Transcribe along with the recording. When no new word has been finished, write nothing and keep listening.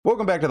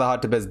Welcome back to the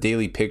Hot Tip Bets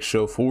Daily Pick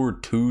Show for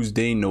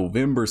Tuesday,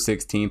 November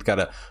 16th. Got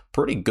a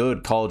pretty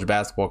good college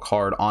basketball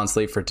card on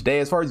slate for today.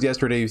 As far as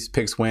yesterday's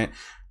picks went,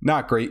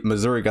 not great.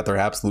 Missouri got their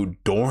absolute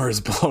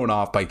doors blown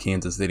off by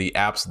Kansas City.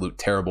 Absolute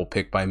terrible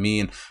pick by me.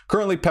 And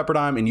currently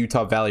Pepperdine and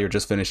Utah Valley are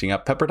just finishing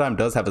up. Pepperdine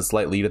does have a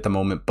slight lead at the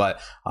moment, but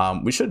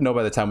we should know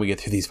by the time we get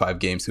through these 5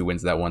 games who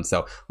wins that one.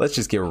 So let's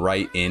just get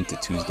right into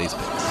Tuesday's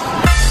picks.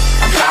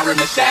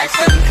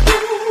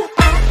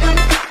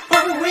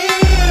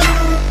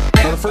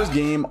 The first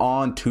game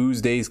on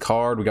Tuesday's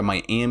card, we got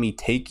Miami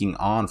taking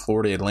on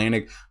Florida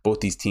Atlantic. Both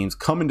these teams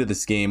come into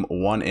this game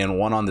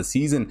 1-1 on the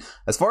season.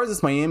 As far as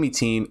this Miami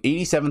team,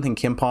 87th in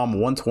KenPom,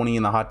 120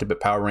 in the Hot Tip Bet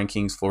Power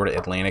Rankings. Florida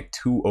Atlantic,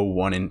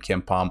 201 in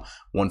KenPom,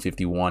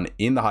 151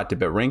 in the Hot Tip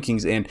Bet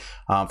Rankings. And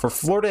for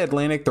Florida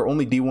Atlantic, their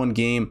only D1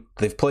 game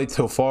they've played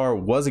so far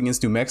was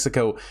against New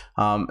Mexico.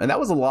 And that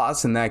was a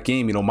loss in that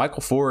game. You know,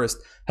 Michael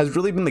Forrest has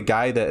really been the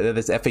guy that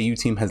this FAU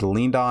team has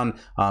leaned on.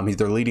 He's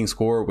their leading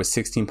scorer with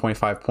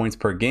 16.5 points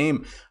per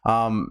game.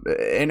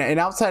 And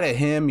outside of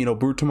him, you know,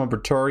 Brutuma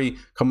Bertari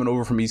coming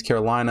over from East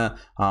Carolina,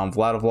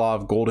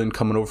 Vladivlav Golden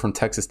coming over from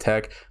Texas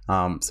Tech.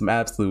 Some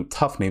absolute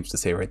tough names to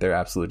say right there.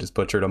 Absolutely just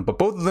butchered them. But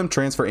both of them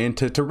transfer in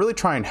to really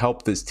try and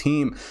help this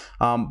team.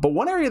 But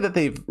one area that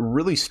they've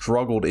really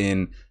struggled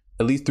in,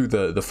 at least through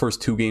the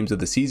first 2 games of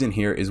the season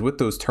here, is with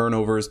those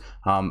turnovers.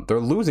 They're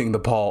losing the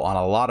ball on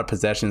a lot of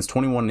possessions,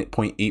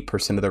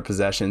 21.8% of their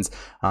possessions,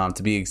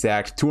 to be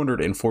exact,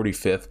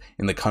 245th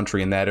in the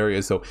country in that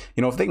area. So,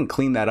 you know, if they can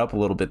clean that up a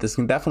little bit, this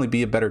can definitely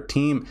be a better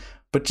team.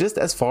 But just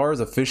as far as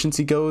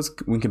efficiency goes,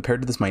 when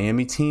compared to this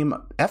Miami team,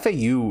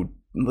 FAU,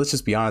 let's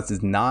just be honest,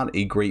 is not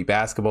a great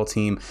basketball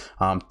team.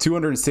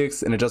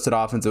 206th in adjusted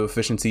offensive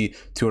efficiency,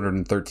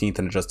 213th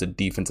in adjusted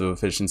defensive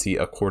efficiency,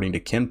 according to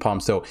KenPom.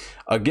 So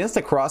against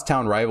a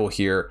crosstown rival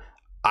here,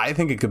 I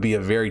think it could be a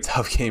very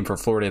tough game for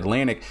Florida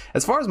Atlantic.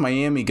 As far as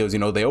Miami goes, you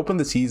know, they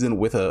opened the season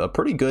with a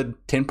pretty good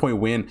 10-point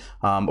win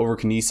over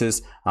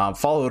Canisius,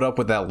 followed up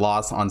with that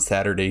loss on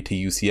Saturday to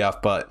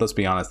UCF. But let's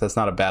be honest, that's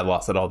not a bad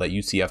loss at all. That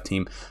UCF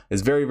team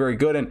is very, very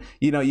good. And,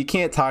 you know, you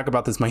can't talk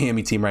about this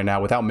Miami team right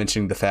now without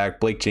mentioning the fact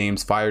Blake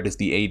James fired as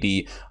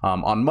the AD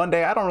on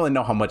Monday. I don't really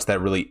know how much that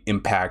really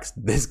impacts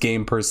this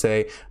game per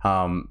se.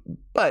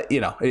 But,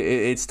 you know,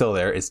 it's still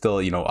there. It's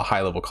still, you know, a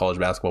high-level college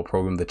basketball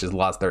program that just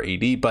lost their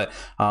AD. But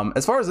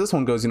as far as this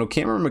one goes, you know,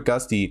 Cameron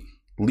McGusty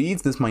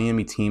leads this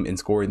Miami team in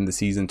scoring the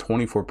season,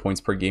 24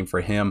 points per game for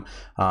him.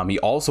 He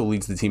also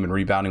leads the team in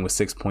rebounding with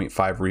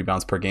 6.5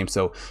 rebounds per game.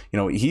 So, you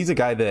know, he's a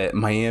guy that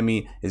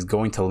Miami is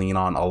going to lean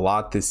on a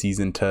lot this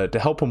season to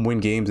help him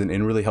win games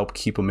and really help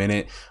keep him in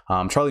it.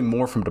 Charlie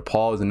Moore from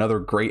DePaul is another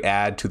great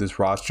add to this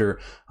roster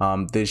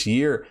this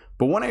year.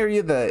 But one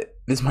area that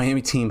this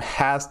Miami team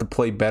has to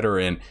play better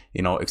in,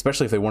 you know,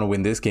 especially if they want to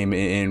win this game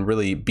and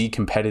really be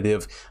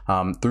competitive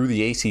through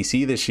the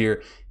ACC this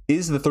year,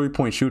 is the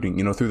 3-point shooting.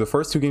 You know, through the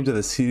first 2 games of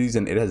the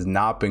season, it has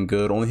not been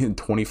good. Only hitting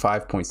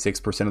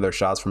 25.6% of their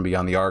shots from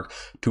beyond the arc,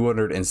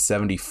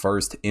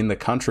 271st in the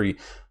country.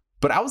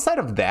 But outside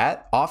of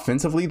that,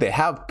 offensively, they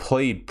have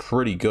played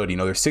pretty good. You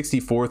know, they're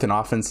 64th in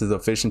offensive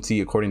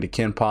efficiency, according to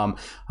KenPom.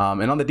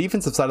 And on the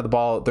defensive side of the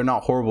ball, they're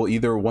not horrible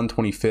either,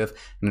 125th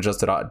in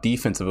adjusted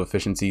defensive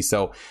efficiency.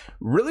 So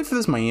really for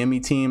this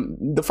Miami team,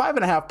 the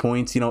 5.5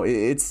 points, you know,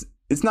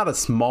 it's not a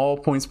small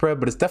point spread,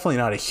 but it's definitely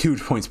not a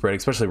huge point spread,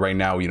 especially right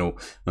now, you know,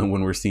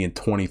 when we're seeing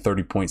 20,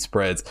 30-point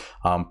spreads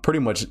pretty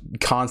much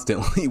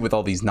constantly with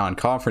all these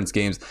non-conference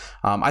games.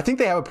 I think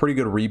they have a pretty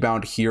good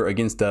rebound here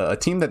against a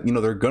team that, you know,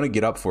 they're going to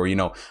get up for. You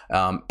know,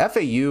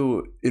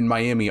 FAU in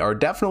Miami are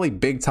definitely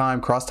big-time,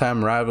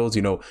 cross-time rivals.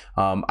 You know,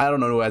 I don't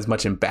know as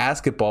much in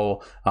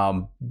basketball,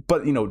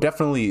 but, you know,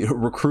 definitely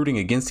recruiting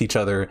against each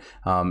other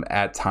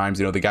at times.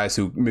 You know, the guys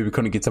who maybe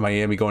couldn't get to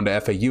Miami going to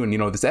FAU. And, you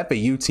know, this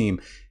FAU team,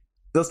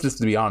 let's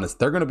just be honest,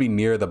 they're going to be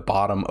near the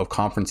bottom of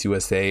Conference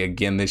USA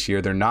again this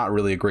year. They're not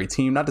really a great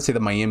team. Not to say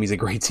that Miami's a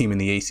great team in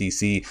the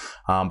ACC,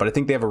 but I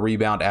think they have a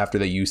rebound after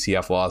the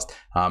UCF lost,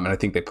 and I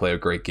think they play a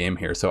great game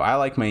here. So I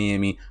like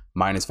Miami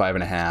minus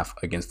 5.5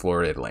 against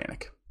Florida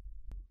Atlantic.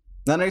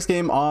 Now, next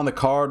game on the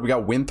card, we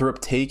got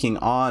Winthrop taking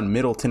on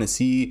Middle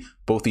Tennessee.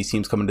 Both these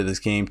teams come into this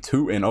game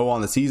 2-0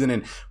 on the season.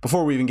 And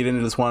before we even get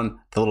into this one,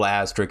 the little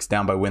asterisk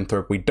down by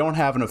Winthrop, we don't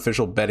have an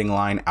official betting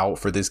line out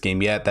for this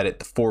game yet. That at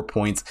the 4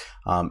 points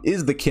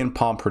is the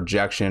KenPom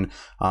projection.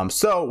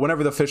 So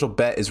whenever the official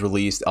bet is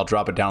released, I'll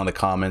drop it down in the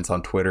comments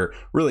on Twitter.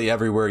 Really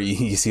everywhere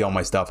you see all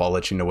my stuff, I'll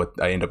let you know what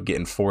I end up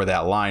getting for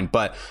that line.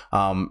 But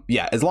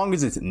yeah, as long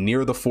as it's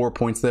near the 4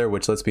 points there,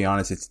 which let's be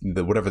honest, it's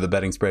whatever the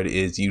betting spread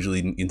is,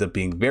 usually ends up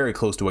being very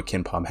close to what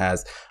KenPom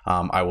has.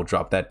 I will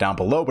drop that down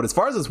below. But as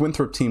far as this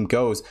Winthrop team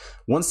goes,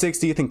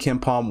 160th in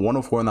KenPom,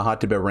 104 in the Hot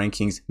Tip Bet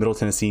rankings. Middle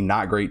Tennessee,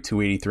 not great,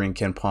 283 in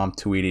KenPom,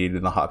 288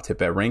 in the Hot Tip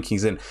Bet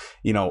rankings. And,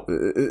 you know,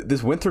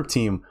 this Winthrop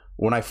team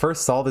when I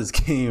first saw this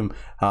game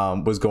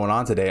was going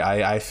on today,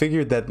 I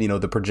figured that,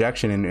 the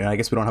projection, and I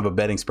guess we don't have a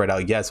betting spread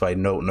out yet, so I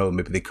don't know,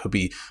 maybe they could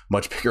be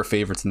much bigger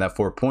favorites than that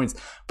 4 points,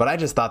 but I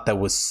just thought that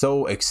was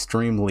so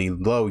extremely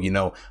low.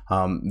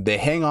 They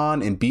hang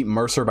on and beat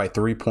Mercer by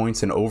 3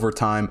 points in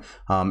overtime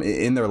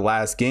in their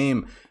last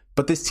game.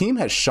 But this team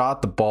has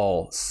shot the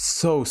ball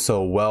so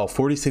well.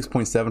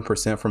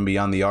 46.7% from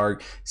beyond the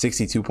arc,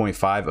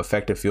 62.5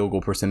 effective field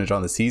goal percentage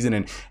on the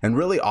season. And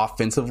really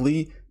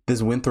offensively,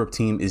 this Winthrop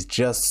team is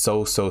just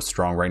so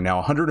strong right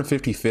now.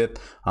 155th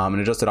in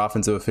adjusted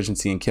offensive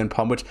efficiency in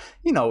KenPom, which,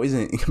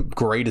 isn't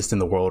greatest in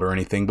the world or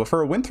anything. But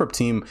for a Winthrop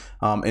team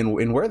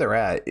and where they're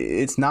at,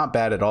 it's not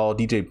bad at all.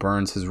 DJ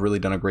Burns has really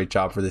done a great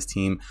job for this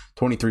team.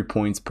 23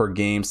 points per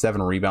game,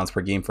 7 rebounds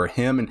per game for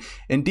him.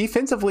 And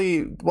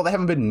defensively, well, they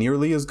haven't been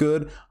nearly as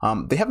good.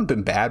 They haven't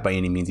been bad by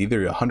any means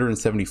either.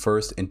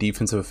 171st in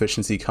defensive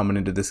efficiency coming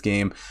into this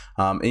game.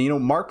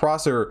 And Mark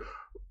Prosser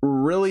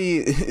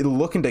really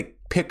looking to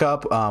pick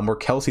up where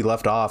Kelsey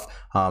left off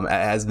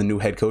as the new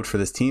head coach for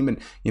this team.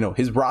 And,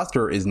 his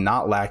roster is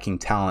not lacking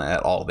talent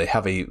at all. They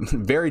have a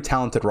very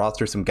talented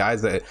roster, some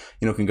guys that,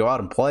 can go out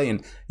and play.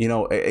 And,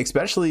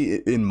 especially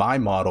in my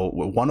model,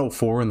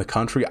 104 in the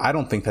country, I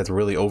don't think that's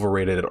really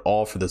overrated at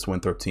all for this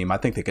Winthrop team. I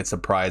think they could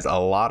surprise a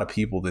lot of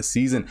people this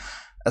season.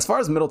 As far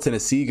as Middle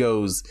Tennessee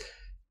goes,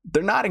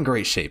 they're not in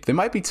great shape. They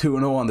might be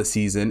 2-0 on the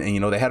season,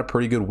 and they had a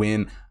pretty good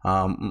win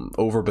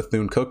over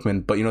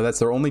Bethune-Cookman, but that's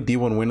their only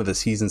D1 win of the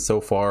season so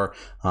far.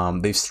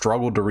 They've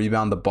struggled to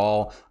rebound the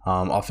ball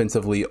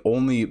offensively,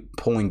 only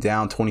pulling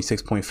down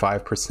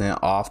 26.5%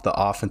 off the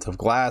offensive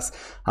glass.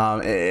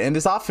 And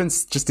this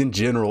offense, just in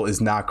general,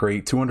 is not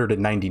great.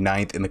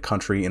 299th in the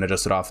country in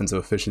adjusted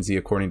offensive efficiency,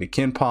 according to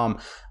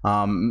KenPom.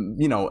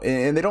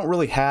 And they don't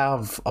really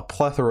have a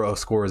plethora of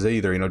scores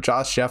either.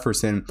 Josh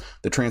Jefferson,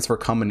 the transfer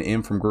coming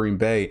in from Green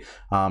Bay,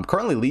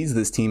 currently leads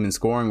this team in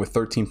scoring with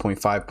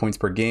 13.5 points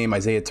per game.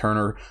 Isaiah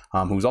Turner,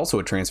 who's also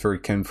a transfer,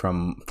 came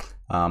from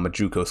a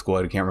JUCO school,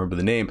 I can't remember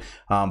the name,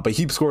 but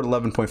he scored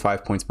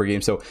 11.5 points per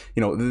game. So,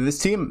 this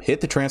team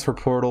hit the transfer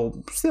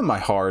portal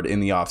semi-hard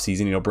in the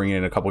offseason, bringing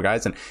in a couple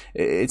guys, and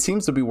it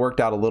seems to be worked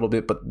out a little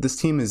bit, but this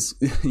team is,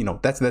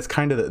 that's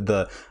kind of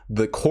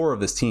the core of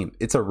this team.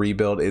 It's a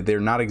rebuild. They're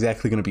not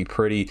exactly going to be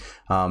pretty,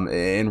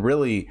 and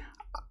really,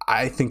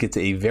 I think it's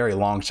a very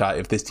long shot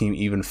if this team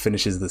even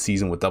finishes the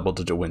season with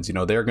double-digit wins.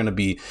 They're going to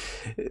be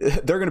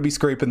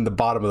scraping the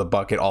bottom of the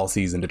bucket all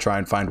season to try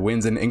and find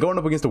wins, and going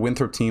up against a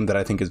Winthrop team that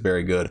I think is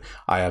very good.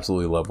 I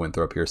absolutely love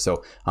Winthrop here.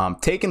 So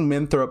taking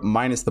Winthrop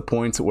minus the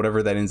points,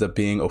 whatever that ends up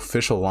being,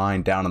 official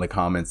line down in the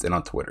comments and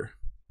on Twitter.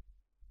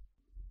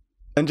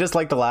 And just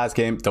like the last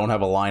game, don't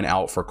have a line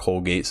out for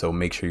Colgate, so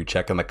make sure you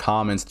check in the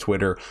comments,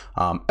 Twitter,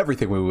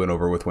 everything we went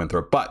over with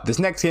Winthrop. But this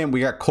next game,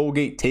 we got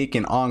Colgate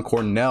taking on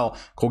Cornell.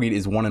 Colgate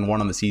is 1-1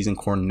 on the season.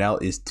 Cornell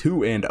is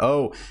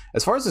 2-0.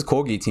 As far as this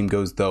Colgate team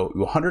goes, though,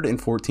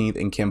 114th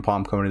in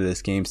KenPom coming into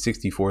this game,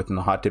 64th in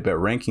the Hot Tip Bet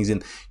rankings.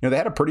 And, they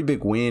had a pretty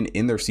big win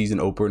in their season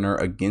opener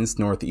against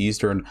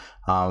Northeastern.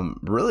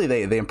 Really,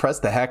 they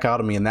impressed the heck out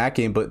of me in that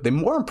game, but they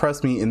more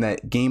impressed me in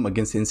that game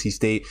against NC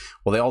State.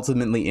 Well, they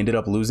ultimately ended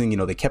up losing.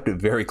 They kept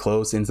it very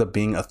close, ends up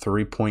being a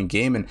 3-point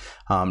game. And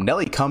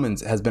Nelly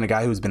Cummins has been a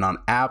guy who's been on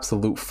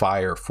absolute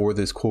fire for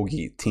this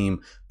Colgate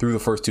team through the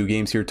first 2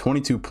 games here.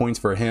 22 points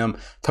for him.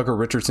 Tucker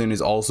Richardson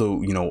is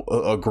also,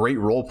 a great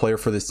role player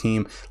for this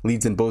team.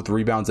 Leads in both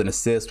rebounds and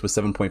assists with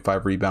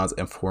 7.5 rebounds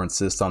and 4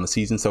 assists on the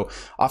season. So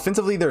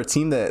offensively, they're a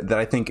team that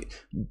I think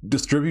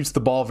distributes the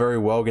ball very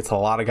well, gets a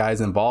lot of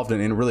guys involved,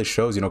 and it really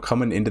shows.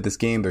 Coming into this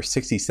game, they're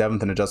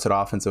 67th in adjusted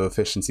offensive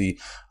efficiency,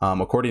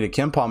 according to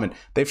KenPom, and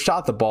they've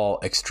shot the ball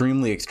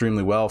extremely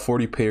well.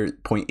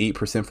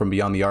 40.8% from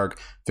beyond the arc,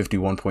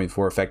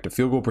 51.4 effective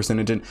field goal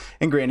percentage.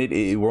 And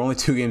granted, we're only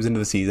 2 games into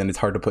the season. It's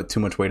hard to put too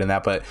much weight on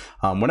that, but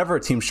whenever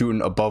a team's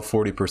shooting above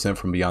 40%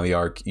 from beyond the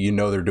arc,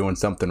 they're doing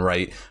something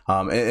right.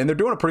 And they're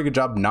doing a pretty good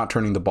job not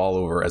turning the ball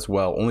over as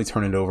well, only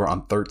turning it over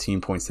on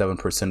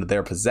 13.7% of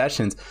their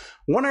possessions.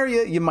 One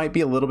area you might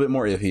be a little bit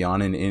more iffy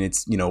on, and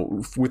it's,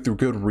 with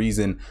good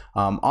reason,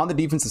 on the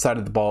defensive side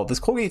of the ball, this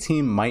Colgate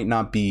team might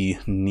not be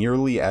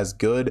nearly as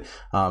good.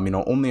 Only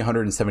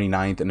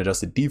 179th in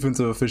adjusted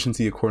defensive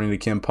efficiency, according to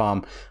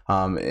KenPom.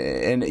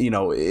 And,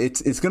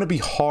 it's going to be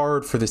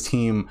hard for this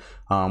team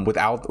with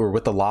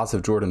the loss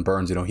of Jordan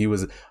Burns. He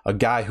was a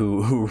guy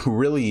who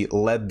really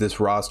led this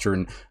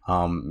roster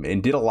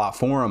and did a lot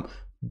for him.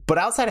 But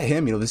outside of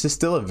him, this is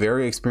still a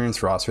very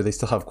experienced roster. They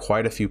still have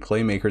quite a few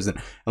playmakers. And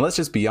let's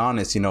just be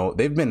honest,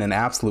 they've been an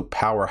absolute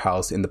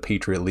powerhouse in the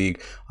Patriot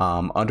League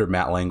under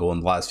Matt Langle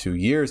in the last few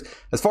years.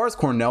 As far as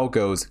Cornell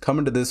goes,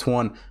 coming to this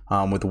one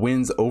with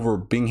wins over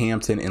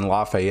Binghamton and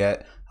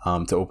Lafayette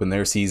to open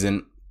their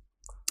season.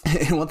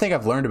 And one thing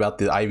I've learned about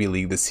the Ivy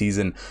League this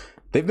season,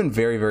 they've been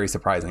very, very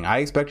surprising. I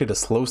expected a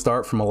slow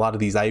start from a lot of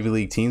these Ivy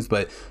League teams,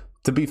 but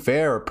to be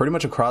fair, pretty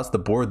much across the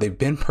board, they've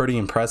been pretty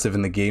impressive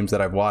in the games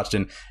that I've watched.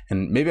 And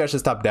maybe I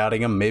should stop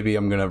doubting them. Maybe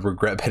I'm going to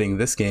regret betting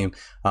this game.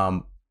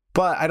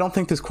 But I don't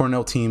think this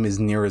Cornell team is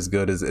near as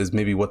good as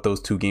maybe what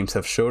those two games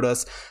have showed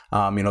us.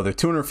 They're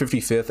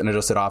 255th in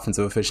adjusted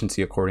offensive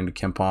efficiency according to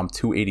KenPom,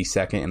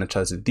 282nd in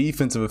adjusted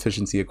defensive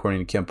efficiency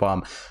according to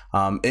KenPom.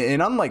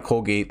 And unlike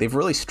Colgate, they've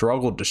really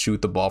struggled to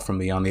shoot the ball from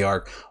beyond the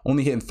arc,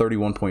 only hitting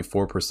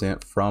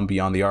 31.4% from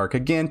beyond the arc.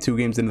 Again, 2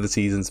 games into the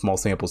season, small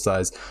sample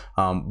size.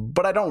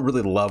 But I don't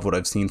really love what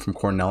I've seen from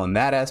Cornell in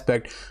that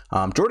aspect.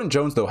 Jordan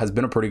Jones, though, has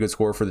been a pretty good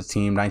scorer for the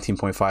team,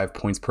 19.5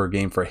 points per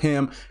game for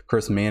him.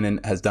 Chris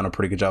Mannon has done a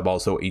pretty good job,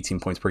 also 18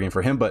 points per game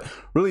for him. But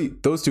really,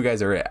 those two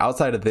guys are it.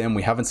 Outside of them,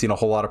 we haven't seen a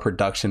whole lot of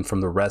production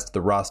from the rest of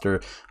the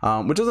roster,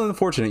 which is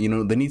unfortunate.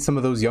 They need some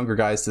of those younger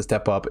guys to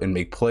step up and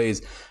make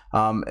plays.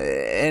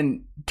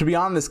 And to be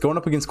honest, going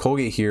up against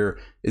Colgate here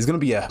is going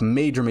to be a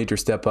major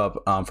step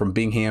up from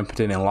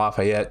Binghamton and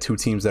Lafayette, 2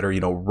 teams that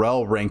are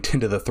well ranked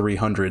into the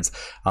 300s.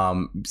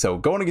 So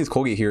going against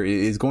Colgate here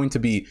is going to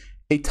be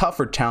a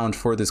tougher challenge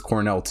for this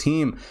Cornell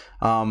team.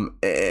 And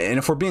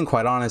if we're being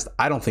quite honest,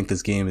 I don't think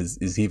this game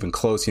is even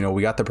close.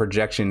 We got the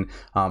projection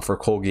for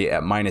Colgate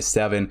at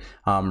 -7.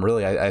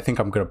 Really, I think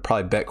I'm going to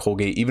probably bet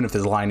Colgate, even if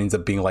this line ends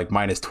up being like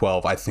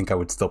 -12, I think I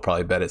would still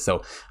probably bet it.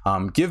 So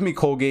give me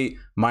Colgate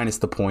minus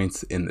the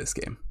points in this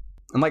game.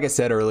 And like I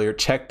said earlier,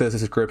 check the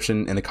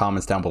description in the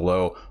comments down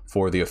below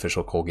for the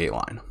official Colgate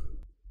line.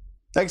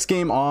 Next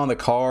game on the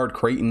card,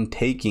 Creighton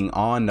taking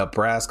on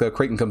Nebraska.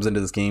 Creighton comes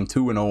into this game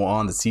 2-0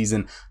 on the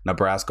season.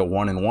 Nebraska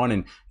 1-1.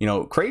 And,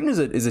 Creighton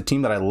is a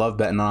team that I love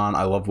betting on.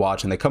 I love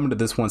watching. They come into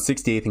this one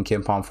 68th in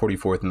KenPom,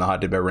 44th in the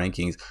Hot Tip Bet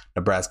rankings.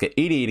 Nebraska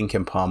 88 in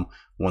KenPom,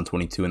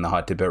 122 in the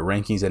Hot Tip Bet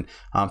rankings. And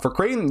for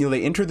Creighton,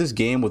 they enter this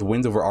game with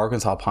wins over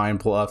Arkansas Pine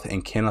Bluff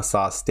and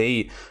Kennesaw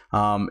State.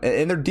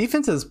 And their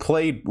defense has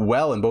played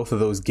well in both of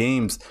those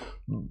games.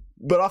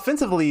 But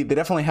offensively, they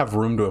definitely have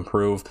room to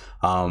improve.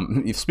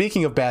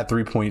 Speaking of bad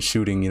three-point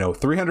shooting,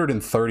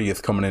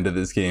 330th coming into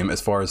this game as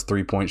far as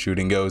three-point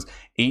shooting goes.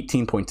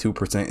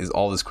 18.2% is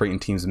all this Creighton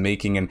team's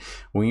making. And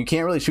when you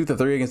can't really shoot the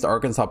three against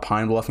Arkansas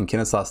Pine Bluff and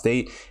Kennesaw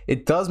State,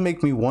 it does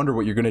make me wonder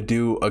what you're going to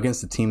do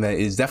against a team that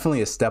is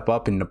definitely a step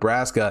up in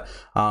Nebraska.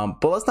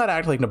 But let's not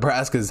act like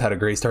Nebraska's had a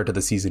great start to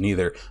the season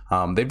either.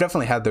 They've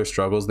definitely had their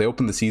struggles. They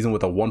opened the season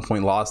with a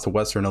 1-point loss to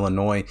Western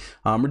Illinois.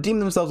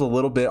 Redeemed themselves a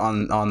little bit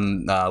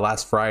on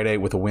last Friday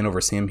with a win over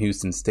Sam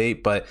Houston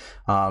State, but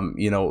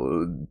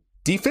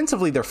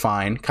defensively they're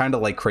fine, kind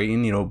of like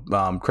Creighton.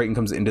 Creighton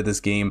comes into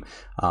this game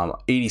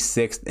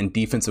 86th in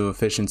defensive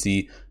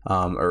efficiency,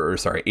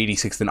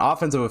 86th in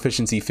offensive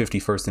efficiency,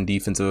 51st in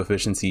defensive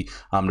efficiency.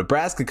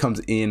 Nebraska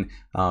comes in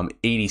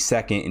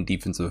 82nd in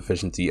defensive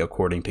efficiency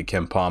according to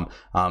KenPom,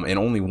 and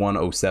only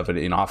 107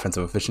 in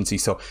offensive efficiency.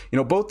 So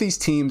both these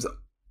teams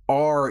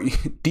are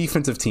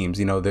defensive teams.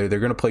 They're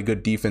going to play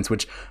good defense,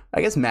 which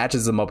I guess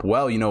matches them up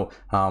well.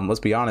 Let's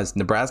be honest,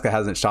 Nebraska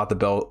hasn't shot the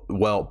ball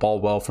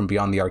well from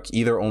beyond the arc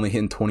either, only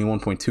hitting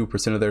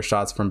 21.2% of their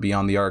shots from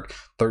beyond the arc,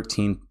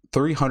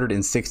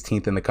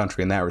 316th in the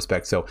country in that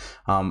respect. So,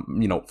 from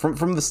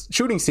the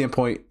shooting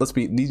standpoint,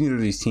 neither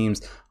of these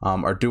teams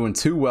are doing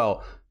too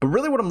well. But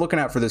really what I'm looking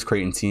at for this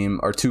Creighton team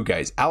are 2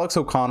 guys. Alex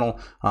O'Connell,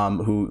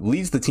 who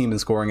leads the team in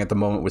scoring at the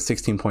moment with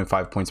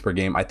 16.5 points per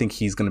game. I think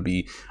he's going to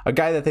be a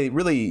guy that they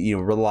really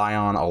rely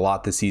on a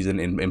lot this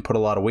season and put a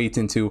lot of weight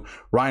into.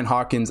 Ryan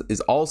Hawkins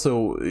is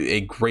also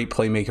a great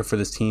playmaker for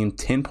this team,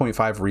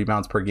 10.5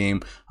 rebounds per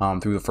game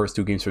through the first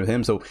 2 games for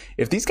him. So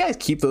if these guys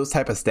keep those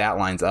type of stat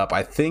lines up,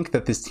 I think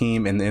that this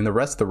team and the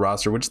rest of the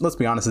roster, which let's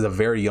be honest is a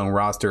very young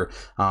roster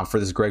for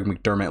this Greg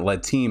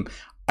McDermott-led team,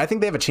 I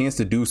think they have a chance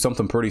to do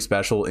something pretty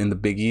special in the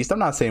Big East. I'm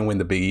not saying win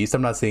the Big East.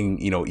 I'm not saying,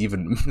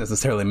 even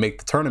necessarily make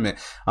the tournament.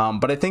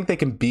 But I think they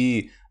can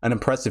be an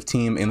impressive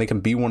team and they can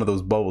be one of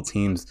those bubble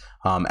teams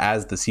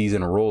as the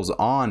season rolls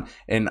on.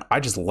 And I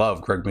just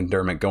love Greg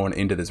McDermott going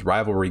into this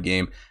rivalry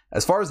game.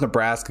 As far as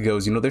Nebraska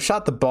goes, they've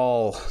shot the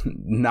ball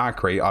not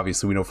great.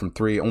 Obviously, we know from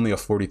 3, only a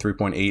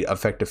 43.8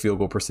 effective field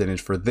goal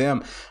percentage for them.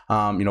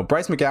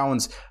 Bryce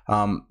McGowan's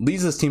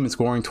leads this team in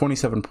scoring,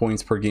 27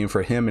 points per game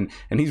for him.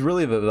 And he's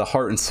really the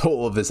heart and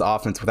soul of this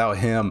offense. Without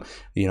him,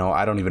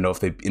 I don't even know if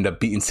they end up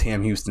beating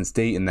Sam Houston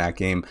State in that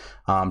game.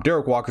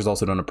 Derek Walker's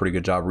also done a pretty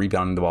good job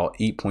rebounding the ball,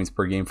 8 points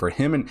per game for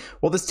him. And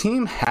while this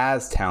team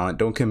has talent,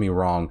 don't get me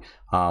wrong,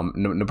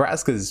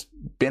 Nebraska's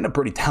been a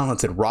pretty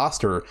talented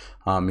roster,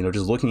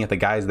 just looking at the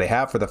guys they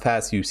have for the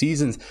past few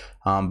seasons.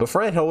 But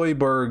Fred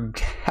Hoiberg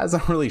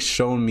hasn't really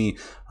shown me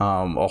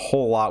a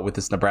whole lot with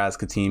this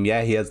Nebraska team.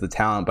 Yeah, he has the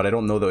talent, but I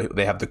don't know that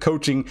they have the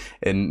coaching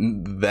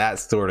and that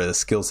sort of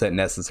skill set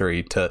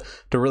necessary to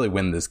really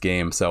win this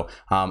game. So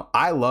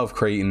I love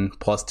Creighton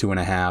plus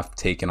 2.5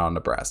 taking on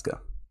Nebraska.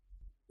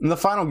 In the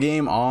final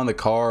game on the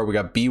card, we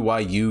got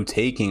BYU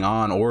taking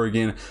on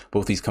Oregon.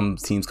 Both these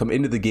teams come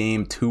into the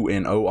game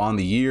 2-0 on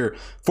the year.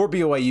 For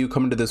BYU,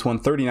 coming to this one,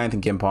 39th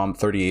in KenPom,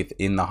 38th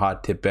in the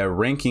Hot Tip Bet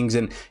rankings.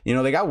 And,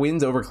 they got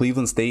wins over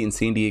Cleveland State and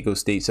San Diego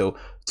State. So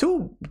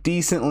 2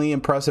 decently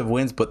impressive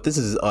wins, but this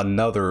is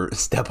another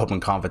step up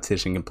in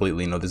competition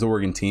completely. This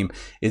Oregon team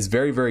is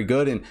very, very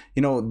good. And,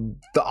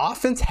 the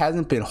offense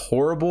hasn't been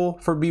horrible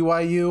for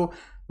BYU.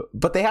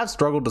 but they have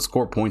struggled to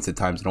score points at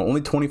times.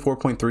 Only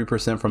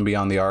 24.3% from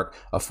beyond the arc,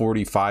 a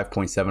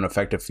 45.7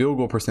 effective field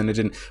goal percentage.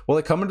 And while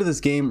they come into this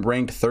game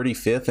ranked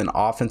 35th in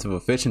offensive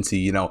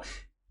efficiency,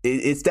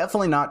 it's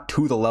definitely not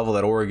to the level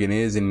that Oregon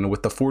is. And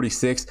with the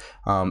 46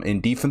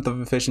 in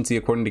defensive efficiency,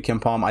 according to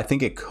KenPom, I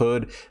think it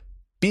could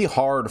be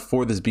hard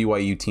for this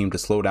BYU team to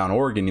slow down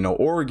Oregon.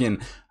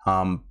 Oregon,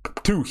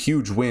 2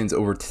 huge wins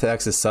over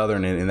Texas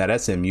Southern, and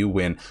that SMU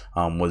win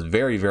was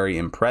very, very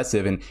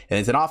impressive. And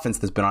it's an offense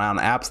that's been on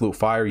absolute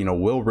fire.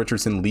 Will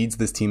Richardson leads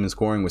this team in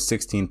scoring with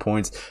 16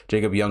 points.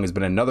 Jacob Young has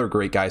been another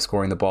great guy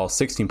scoring the ball,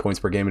 16 points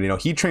per game.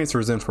 And, he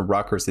transfers in from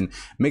Rutgers and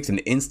makes an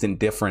instant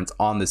difference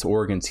on this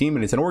Oregon team.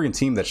 And it's an Oregon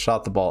team that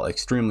shot the ball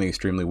extremely,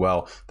 extremely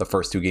well the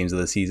first 2 games of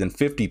the season.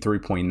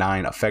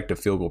 53.9 effective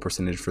field goal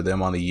percentage for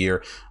them on the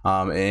year.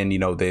 And,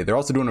 they're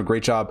also doing a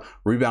great job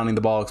rebounding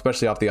the ball,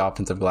 especially off the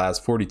offensive glass.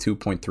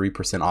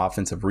 42.3%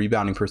 offensive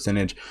rebounding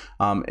percentage.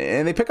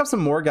 And they pick up some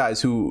more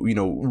guys who,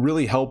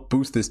 really help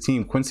boost this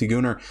team. Quincy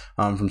Gunner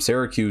from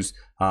Syracuse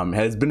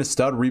has been a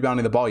stud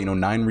rebounding the ball,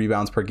 9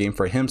 rebounds per game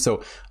for him.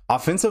 So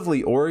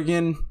offensively,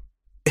 Oregon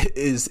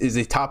is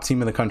a top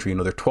team in the country.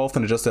 They're 12th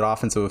in adjusted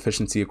offensive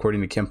efficiency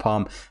according to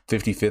KenPom,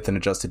 55th in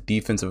adjusted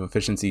defensive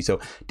efficiency. So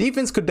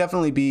defense could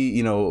definitely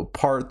be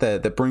part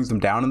that brings them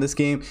down in this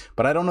game,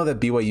 but I don't know that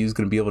BYU is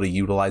going to be able to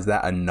utilize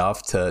that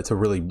enough to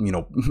really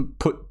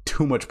put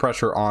too much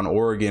pressure on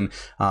Oregon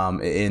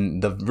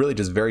in the really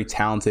just very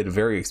talented,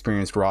 very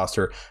experienced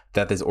roster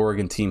that this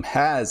Oregon team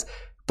has.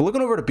 But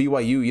looking over to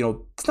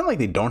BYU, it's not like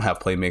they don't have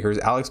playmakers.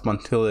 Alex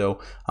Montillo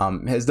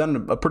has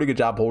done a pretty good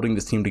job holding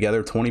this team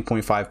together,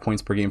 20.5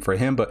 points per game for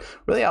him. But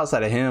really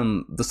outside of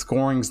him, the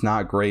scoring's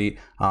not great.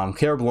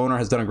 Caleb Lohner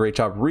has done a great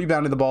job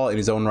rebounding the ball in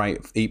his own right,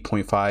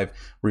 8.5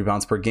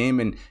 rebounds per game.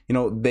 And,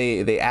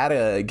 they add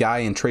a guy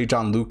in Trey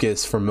John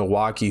Lucas from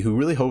Milwaukee who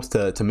really hopes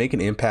to make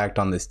an impact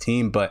on this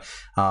team. But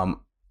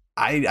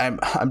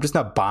I'm just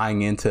not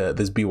buying into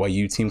this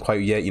BYU team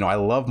quite yet. I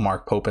love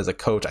Mark Pope as a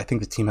coach. I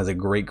think the team has a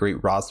great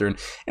roster, and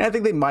I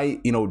think they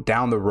might,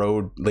 down the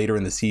road later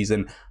in the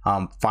season,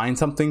 find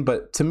something.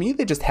 But to me,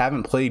 they just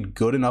haven't played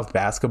good enough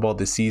basketball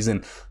this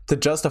season to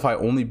justify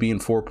only being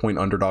 4-point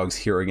underdogs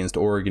here against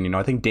Oregon.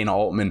 I think Dana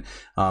Altman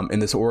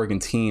and this Oregon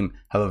team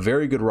have a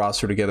very good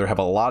roster together, have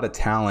a lot of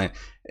talent.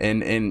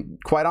 And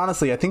quite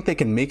honestly, I think they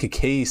can make a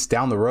case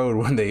down the road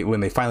when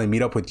they finally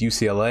meet up with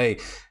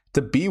UCLA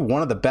to be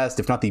one of the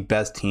best, if not the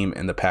best team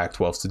in the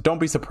Pac-12. So don't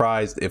be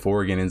surprised if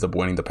Oregon ends up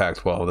winning the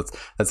Pac-12.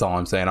 That's all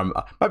I'm saying.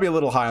 I might be a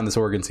little high on this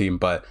Oregon team,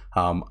 but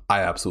I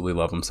absolutely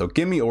love them. So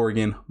give me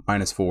Oregon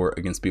 -4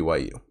 against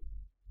BYU.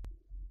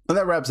 And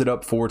that wraps it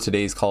up for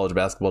today's college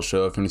basketball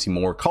show. If you want to see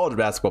more college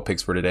basketball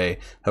picks for today,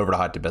 head over to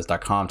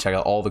hottipbets.com. Check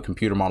out all the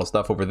computer model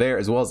stuff over there,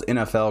 as well as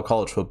NFL,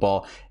 college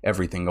football,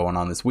 everything going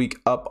on this week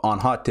up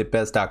on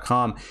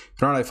hottipbets.com. If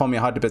you're not already following me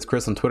at HotTipBets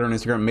Chris on Twitter and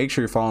Instagram, make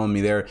sure you're following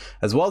me there,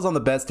 as well as on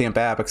the BetStamp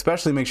app.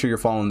 Especially make sure you're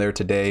following there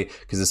today,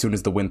 because as soon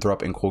as the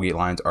Winthrop and Colgate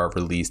lines are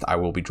released, I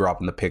will be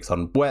dropping the picks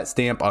on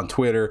BetStamp, on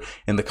Twitter,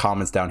 in the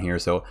comments down here.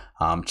 So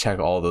check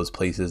all those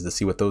places to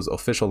see what those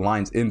official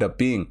lines end up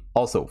being.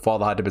 Also, follow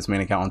the HotTipBets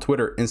main account on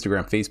Twitter,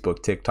 Instagram,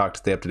 Facebook, TikTok to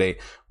stay up to date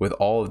with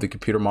all of the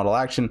computer model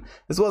action.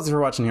 As well as if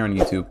you're watching here on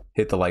YouTube,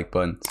 hit the like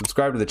button,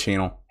 subscribe to the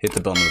channel, hit the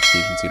bell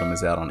notification so you don't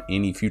miss out on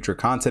any future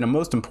content, and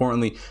most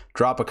importantly,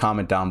 drop a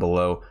comment down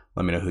below.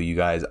 Let me know who you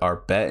guys are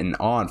betting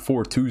on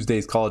for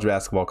Tuesday's college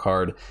basketball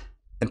card.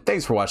 And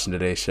thanks for watching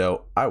today's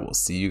show. I will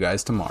see you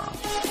guys tomorrow.